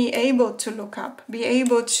just be able to look up, be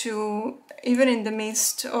able to, even in the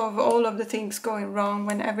midst of all of the things going wrong,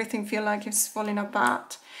 when everything feels like it's falling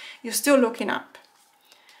apart, you're still looking up.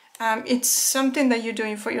 It's something that you're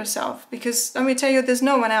doing for yourself, because let me tell you, there's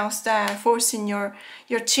no one else there forcing your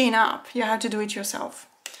chin up. You have to do it yourself.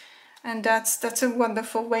 And that's a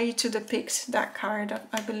wonderful way to depict that card,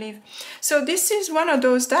 I believe. So this is one of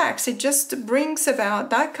those decks. It just brings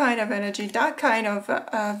about that kind of energy, that kind of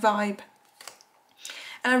vibe.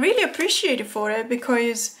 And I really appreciate it for it,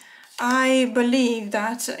 because I believe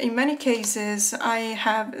that in many cases I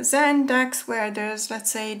have Zen decks where there's,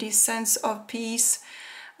 let's say, this sense of peace,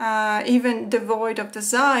 even devoid of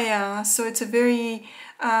desire. So it's a very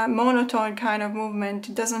monotone kind of movement.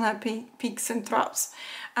 It doesn't have peaks and troughs.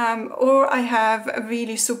 Or I have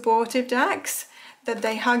really supportive decks that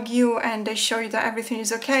they hug you and they show you that everything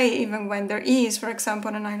is okay, even when there is, for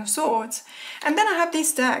example, the Nine of Swords. And then I have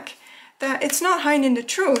this deck that it's not hiding the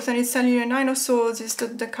truth, and it's telling you Nine of Swords is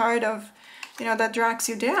the card of, you know, that drags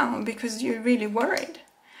you down because you're really worried.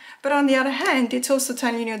 But on the other hand, it's also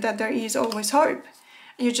telling you that there is always hope.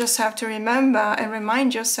 You just have to remember and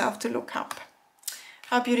remind yourself to look up.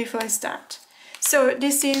 How beautiful is that? So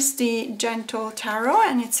this is the Gentle Tarot,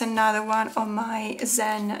 and it's another one of my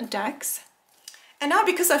Zen decks. And now,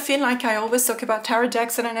 because I feel like I always talk about tarot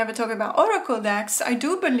decks and I never talk about oracle decks, I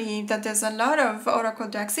do believe that there's a lot of oracle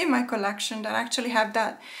decks in my collection that actually have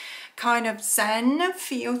that kind of Zen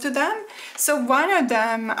feel to them. So one of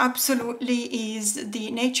them absolutely is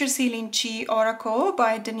the Nature's Healing Chi Oracle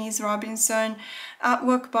by Denise Robinson,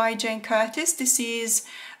 artwork by Jane Curtis. This is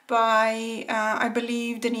by, I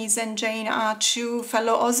believe, Denise and Jane are two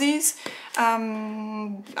fellow Aussies.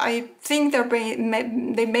 I think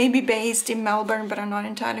they may be based in Melbourne, but I'm not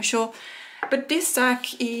entirely sure. But this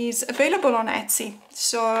deck is available on Etsy,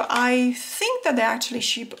 so I think that they actually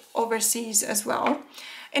ship overseas as well.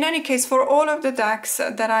 In any case, for all of the decks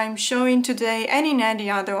that I'm showing today and in any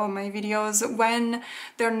other of my videos, when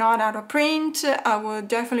they're not out of print, I will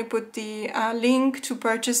definitely put the link to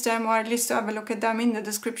purchase them, or at least to have a look at them, in the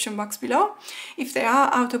description box below. If they are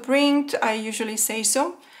out of print, I usually say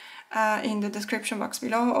so in the description box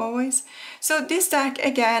below, always. So this deck,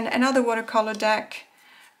 again, another watercolor deck,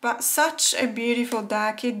 but such a beautiful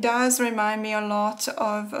deck. It does remind me a lot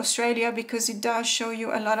of Australia, because it does show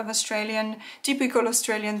you a lot of typical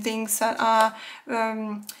Australian things that are,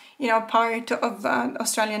 you know, part of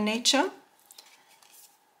Australian nature.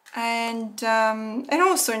 And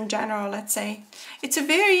also in general, let's say. It's a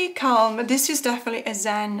very calm, this is definitely a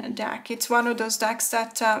Zen deck. It's one of those decks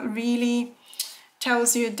that really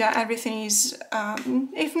tells you that everything is,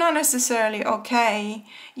 if not necessarily okay,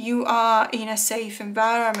 you are in a safe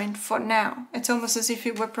environment for now. It's almost as if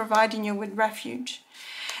it were providing you with refuge.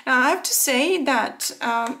 Now, I have to say that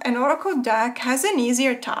an oracle deck has an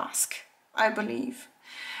easier task, I believe,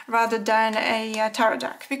 rather than a tarot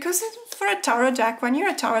deck. Because for a tarot deck, when you're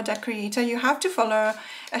a tarot deck creator, you have to follow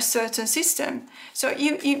a certain system. So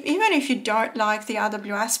even if you don't like the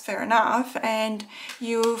RWS, fair enough, and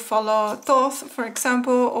you follow Thoth, for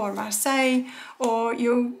example, or Marseille, or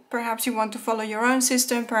perhaps you want to follow your own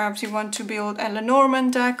system, perhaps you want to build a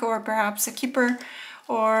Lenormand deck, or perhaps a Kipper,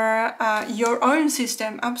 or your own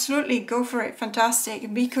system, absolutely go for it,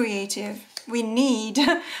 fantastic, be creative. We need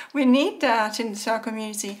that in the tarot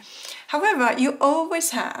community. However, you always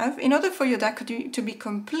have, in order for your deck to be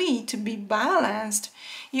complete, to be balanced,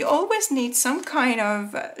 you always need some kind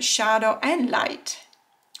of shadow and light,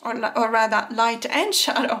 or rather light and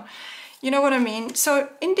shadow. You know what I mean? So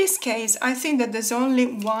in this case, I think that there's only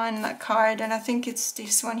one card, and I think it's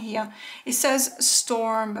this one here. It says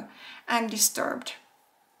Storm and Disturbed.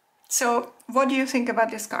 So what do you think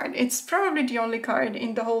about this card? It's probably the only card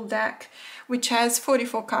in the whole deck, which has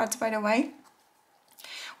 44 cards, by the way,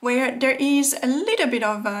 where there is a little bit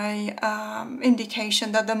of a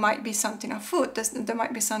indication that there might be something afoot, there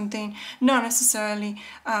might be something not necessarily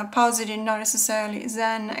positive, not necessarily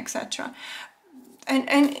Zen, etc. And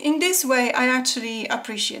in this way, I actually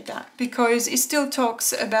appreciate that, because it still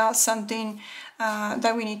talks about something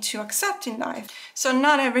that we need to accept in life. So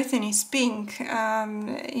not everything is pink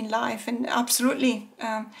in life, and absolutely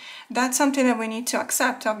that's something that we need to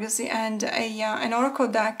accept, obviously. And an oracle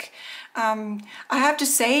deck I have to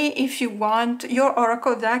say, if you want your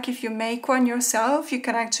oracle deck, if you make one yourself, you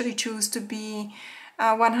can actually choose to be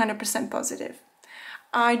 100% positive.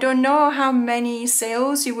 I don't know how many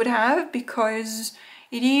sales you would have, because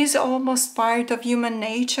it is almost part of human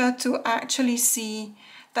nature to actually see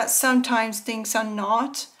that sometimes things are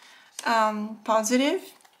not positive,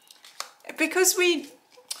 because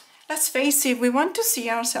let's face it, we want to see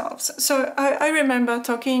ourselves. So I remember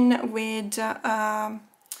talking with, I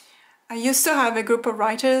used to have a group of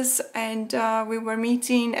writers, and we were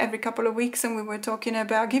meeting every couple of weeks, and we were talking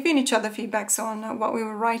about giving each other feedbacks on what we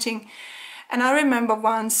were writing. And I remember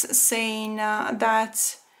once saying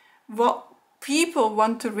that what people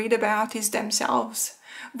want to read about is themselves.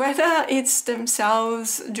 Whether it's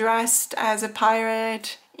themselves dressed as a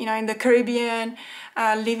pirate, you know, in the Caribbean,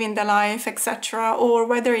 living the life, etc., or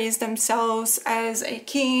whether it's themselves as a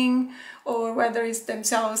king, or whether it's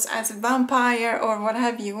themselves as a vampire, or what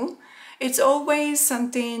have you. It's always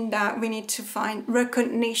something that we need to find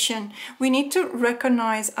recognition. We need to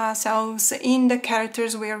recognize ourselves in the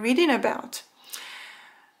characters we are reading about.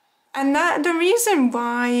 And that the reason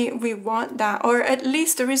why we want that, or at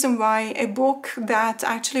least the reason why a book that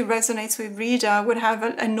actually resonates with reader would have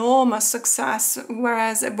an enormous success,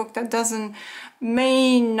 whereas a book that doesn't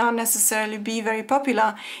may not necessarily be very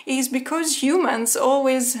popular, is because humans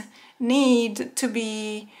always need to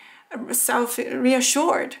be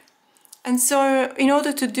self-reassured. And so in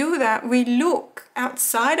order to do that, we look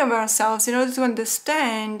outside of ourselves in order to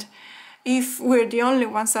understand if we're the only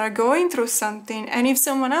ones that are going through something, and if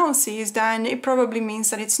someone else is, then it probably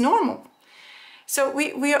means that it's normal. So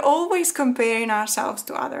we are always comparing ourselves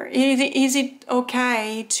to others. Is it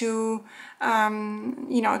okay to,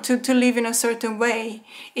 you know, to live in a certain way?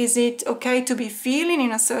 Is it okay to be feeling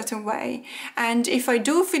in a certain way? And if I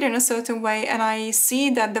do feel in a certain way, and I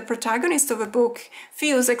see that the protagonist of a book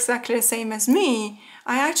feels exactly the same as me,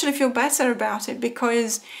 I actually feel better about it,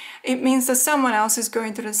 because it means that someone else is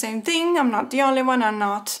going through the same thing. I'm not the only one. I'm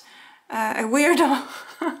not a weirdo.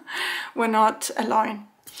 We're not alone.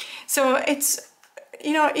 So it's,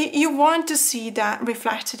 you know, you want to see that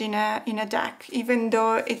reflected in a deck, even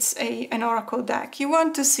though it's an oracle deck. You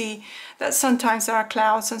want to see that sometimes there are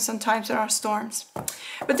clouds and sometimes there are storms.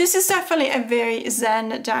 But this is definitely a very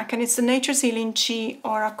Zen deck, and it's the Nature's Healing Chi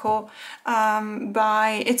Oracle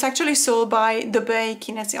it's actually sold by The Bay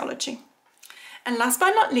Kinesiology. And last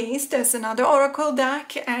but not least, there's another oracle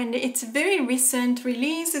deck, and it's a very recent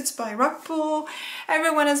release. It's by Rockpool.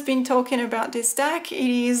 Everyone has been talking about this deck. It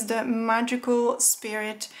is the Magical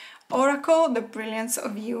Spirit Oracle, The Brilliance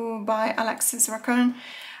of You by Alexis Racon.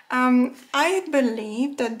 I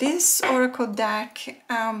believe that this oracle deck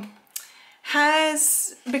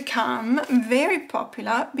has become very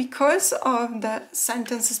popular because of the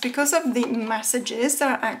sentences, because of the messages that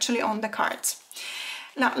are actually on the cards.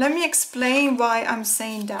 Now, let me explain why I'm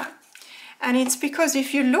saying that. And it's because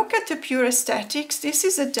if you look at the pure aesthetics, this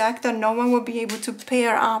is a deck that no one will be able to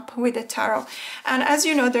pair up with the tarot. And as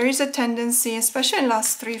you know, there is a tendency, especially in the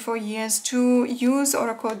last 3-4 years, to use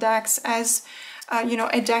oracle decks as, you know,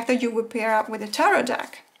 a deck that you would pair up with a tarot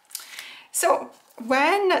deck. So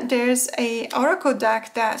when there's a oracle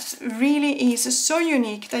deck that really is so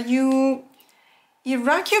unique that you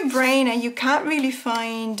rack your brain and you can't really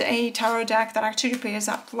find a tarot deck that actually pairs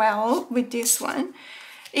up well with this one,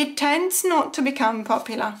 it tends not to become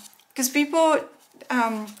popular, because people,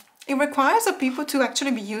 it requires of people to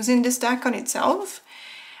actually be using this deck on itself.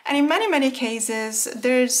 And in many cases,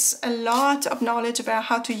 there's a lot of knowledge about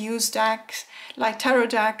how to use decks like tarot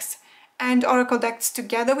decks and oracle decks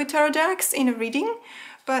together with tarot decks in a reading,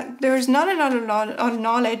 but there's not a lot of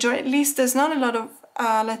knowledge, or at least there's not a lot of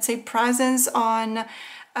let's say presence on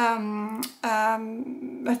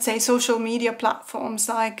let's say social media platforms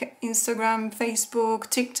like Instagram, Facebook,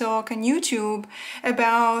 TikTok and YouTube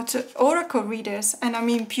about oracle readers, and I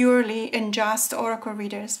mean purely and just oracle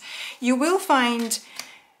readers. You will find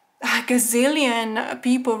a gazillion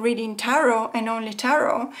people reading tarot and only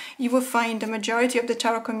tarot. You will find the majority of the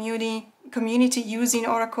tarot community using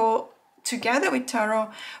oracle together with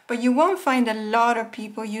tarot, but you won't find a lot of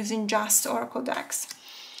people using just oracle decks.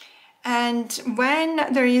 And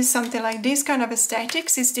when there is something like this kind of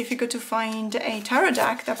aesthetics, it's difficult to find a tarot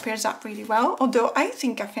deck that pairs up really well, although I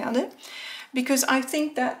think I found it, because I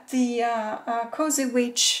think that the Cozy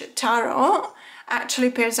Witch Tarot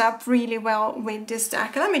actually pairs up really well with this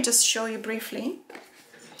deck. Let me just show you briefly.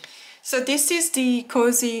 So this is the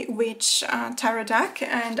Cozy Witch Tarot deck,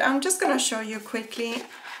 and I'm just going to show you quickly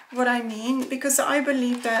what I mean, because I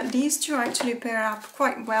believe that these two actually pair up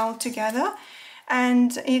quite well together,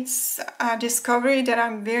 and it's a discovery that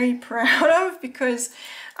I'm very proud of, because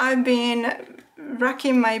I've been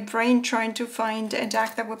racking my brain trying to find a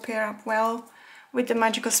deck that would pair up well with the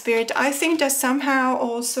Magical Spirit. I think that somehow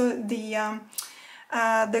also the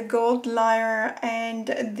Gold Lyre and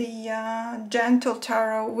the Gentle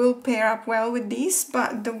Tarot will pair up well with these,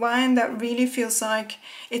 but the one that really feels like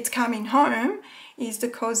it's coming home is the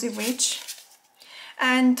Cozy Witch.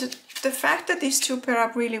 And the fact that these two pair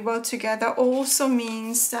up really well together also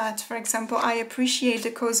means that, for example, I appreciate the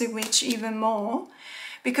Cozy Witch even more.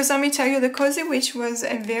 Because let me tell you, the Cozy Witch was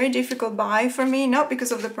a very difficult buy for me, not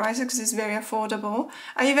because of the price, because it's very affordable.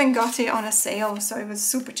 I even got it on a sale, so it was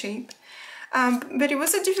super cheap. But it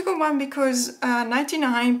was a difficult one because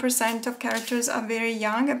 99% of characters are very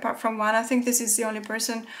young, apart from one. I think this is the only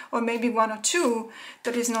person, or maybe one or two,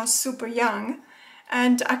 that is not super young.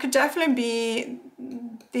 And I could definitely be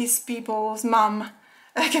these people's mom.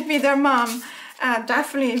 I could be their mom,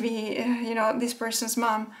 definitely be, you know, this person's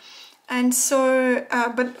mom. And so,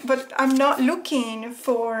 but I'm not looking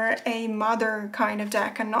for a mother kind of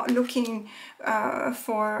deck. I'm not looking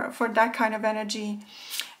for that kind of energy.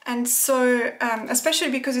 And so,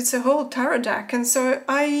 especially because it's a whole tarot deck. And so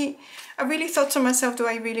I really thought to myself, do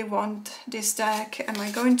I really want this deck? Am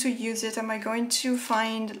I going to use it? Am I going to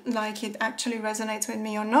find like it actually resonates with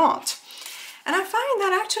me or not? And I find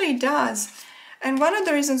that actually it does. And one of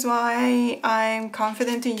the reasons why I'm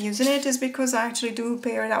confident in using it is because I actually do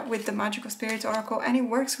pair it up with the Magical Spirit Oracle, and it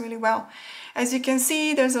works really well. As you can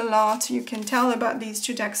see, there's a lot you can tell about these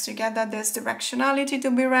two decks together. There's directionality to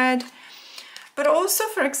be read. But also,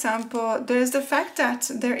 for example, there's the fact that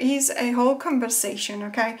there is a whole conversation,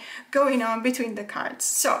 okay, going on between the cards.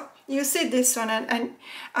 So you see this one and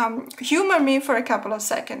humor me for a couple of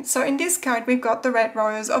seconds. So in this card, we've got the Red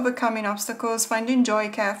Rose, overcoming obstacles, finding joy,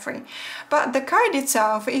 carefree. But the card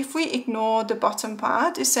itself, if we ignore the bottom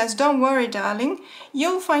part, it says, don't worry, darling,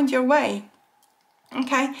 you'll find your way.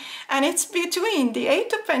 Okay, and it's between the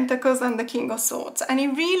Eight of Pentacles and the King of Swords, and it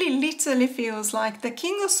really literally feels like the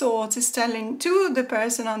King of Swords is telling to the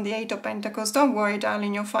person on the Eight of Pentacles, don't worry,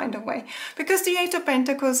 darling, you'll find a way. Because the Eight of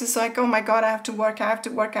Pentacles is like, oh my God, I have to work, I have to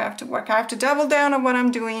work, I have to work, I have to double down on what I'm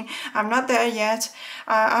doing. I'm not there yet.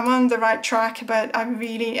 I'm on the right track, but I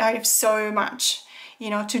have so much, you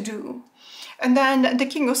know, to do. And then the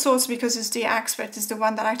King of Swords, because it's the expert, is the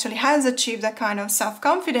one that actually has achieved that kind of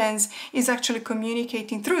self-confidence, is actually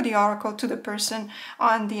communicating through the Oracle to the person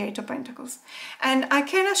on the Eight of Pentacles. And I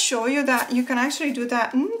can assure you that you can actually do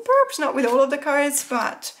that, perhaps not with all of the cards,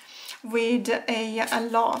 but with a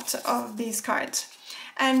lot of these cards.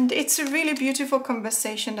 And it's a really beautiful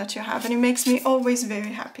conversation that you have, and it makes me always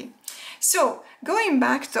very happy. So, going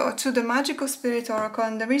back though to the Magical Spirit Oracle,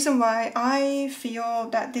 and the reason why I feel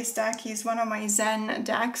that this deck is one of my Zen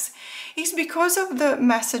decks is because of the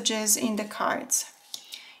messages in the cards.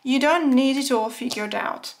 You don't need it all figured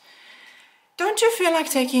out. Don't you feel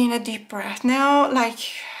like taking a deep breath now, like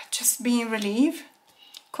just being relieved?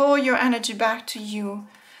 Call your energy back to you.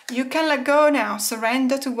 You can let go now,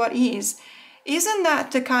 surrender to what is. Isn't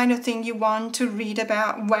that the kind of thing you want to read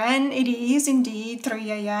about when it is indeed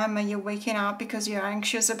 3 a.m. and you're waking up because you're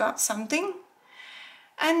anxious about something?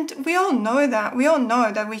 And we all know that. We all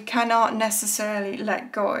know that we cannot necessarily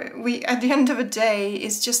let go. At the end of the day,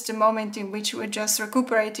 it's just a moment in which we're just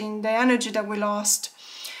recuperating the energy that we lost.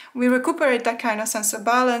 We recuperate that kind of sense of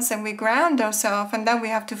balance and we ground ourselves, and then we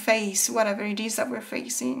have to face whatever it is that we're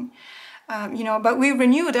facing. You know, but we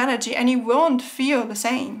renewed energy and it won't feel the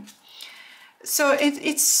same. So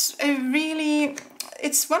it's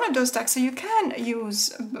one of those decks that you can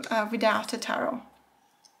use without a tarot,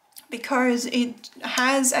 because it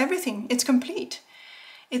has everything. It's complete.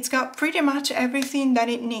 It's got pretty much everything that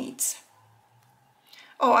it needs.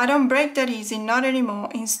 Oh, I don't break that easy, not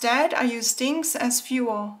anymore. Instead, I use things as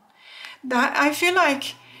fuel. That I feel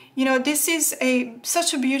like, you know, this is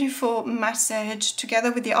such a beautiful message,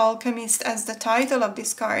 together with the Alchemist as the title of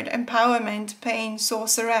this card: empowerment, pain,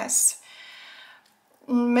 sorceress.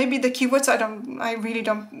 Maybe the keywords, I really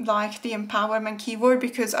don't like the empowerment keyword,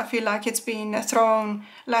 because I feel like it's been thrown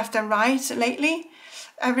left and right lately.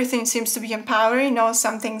 Everything seems to be empowering. No,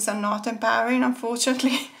 some things are not empowering,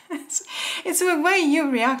 unfortunately. It's the way you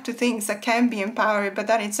react to things that can be empowering, but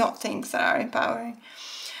that it's not things that are empowering.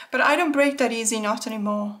 But I don't break that easy, not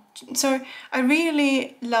anymore. So I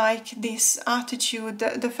really like this attitude,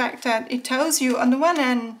 the fact that it tells you, on the one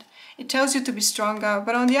hand, it tells you to be stronger,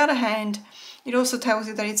 but on the other hand, it also tells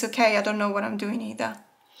you that it's okay, I don't know what I'm doing either.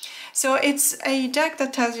 So it's a deck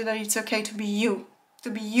that tells you that it's okay to be you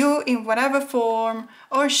in whatever form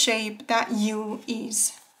or shape that you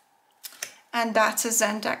is. And that's a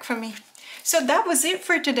Zen deck for me. So that was it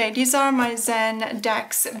for today. These are my Zen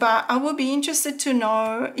decks, but I will be interested to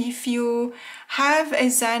know if you have a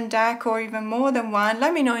Zen deck or even more than one.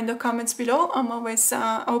 Let me know in the comments below. I'm always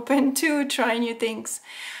open to try new things.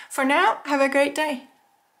 For now, have a great day.